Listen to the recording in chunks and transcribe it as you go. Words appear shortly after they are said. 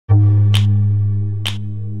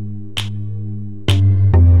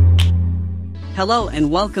Hello and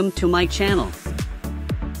welcome to my channel.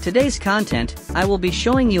 Today's content, I will be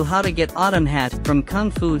showing you how to get Autumn Hat from Kung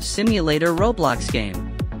Fu Simulator Roblox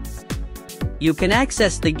game. You can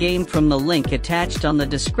access the game from the link attached on the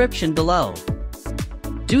description below.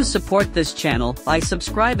 Do support this channel by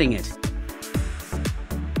subscribing it.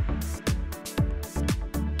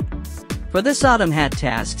 For this Autumn Hat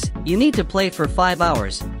tasks, you need to play for 5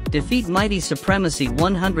 hours, defeat Mighty Supremacy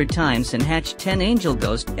 100 times and hatch 10 Angel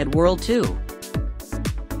Ghost at World 2.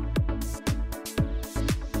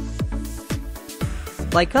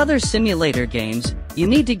 Like other simulator games, you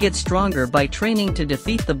need to get stronger by training to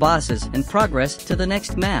defeat the bosses and progress to the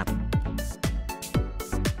next map.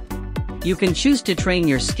 You can choose to train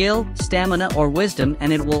your skill, stamina or wisdom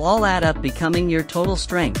and it will all add up becoming your total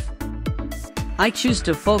strength. I choose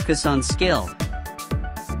to focus on skill.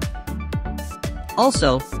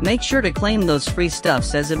 Also, make sure to claim those free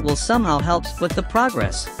stuffs as it will somehow help with the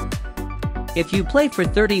progress. If you play for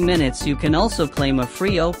 30 minutes you can also claim a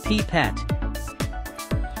free OP pet.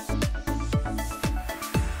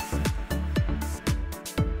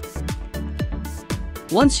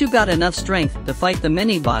 Once you got enough strength to fight the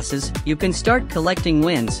mini-bosses, you can start collecting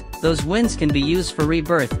wins. Those wins can be used for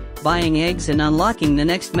rebirth, buying eggs and unlocking the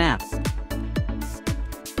next map.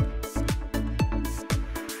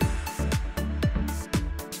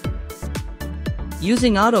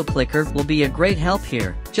 Using auto clicker will be a great help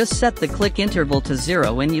here. Just set the click interval to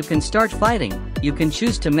 0 and you can start fighting. You can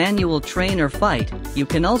choose to manual train or fight. You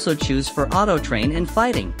can also choose for auto train and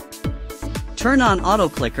fighting. Turn on auto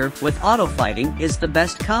clicker with auto fighting is the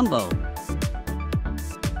best combo.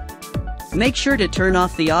 Make sure to turn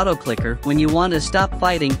off the auto clicker when you want to stop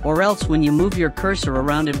fighting, or else when you move your cursor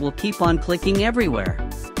around it will keep on clicking everywhere.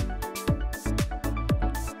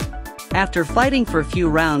 After fighting for a few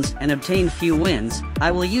rounds and obtain few wins,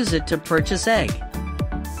 I will use it to purchase egg.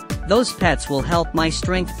 Those pets will help my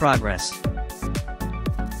strength progress.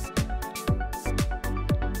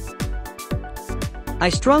 I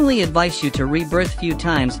strongly advise you to rebirth few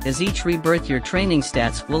times, as each rebirth your training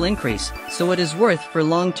stats will increase, so it is worth for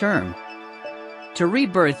long term. To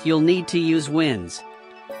rebirth you'll need to use wins.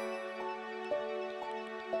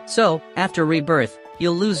 So, after rebirth,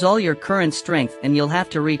 you'll lose all your current strength and you'll have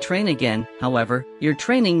to retrain again. However, your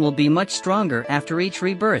training will be much stronger after each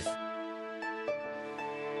rebirth.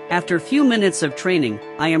 After few minutes of training,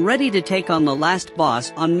 I am ready to take on the last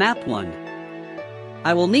boss on map 1.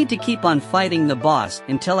 I will need to keep on fighting the boss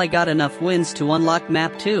until I got enough wins to unlock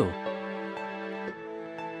map 2.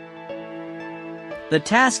 The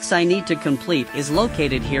tasks I need to complete is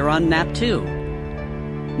located here on map 2.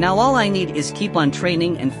 Now all I need is keep on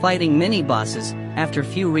training and fighting mini bosses. After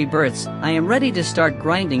few rebirths, I am ready to start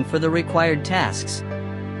grinding for the required tasks.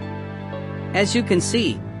 As you can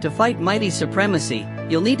see, to fight Mighty Supremacy,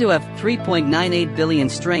 you'll need to have 3.98 billion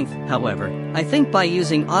strength. However, I think by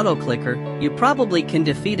using auto clicker, you probably can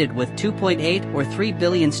defeat it with 2.8 or 3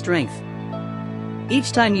 billion strength.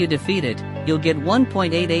 Each time you defeat it, you'll get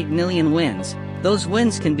 1.88 million wins. Those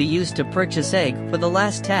wins can be used to purchase egg for the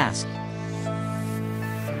last task.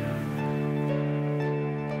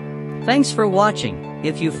 Thanks for watching.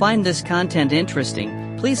 If you find this content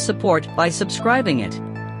interesting, please support by subscribing it.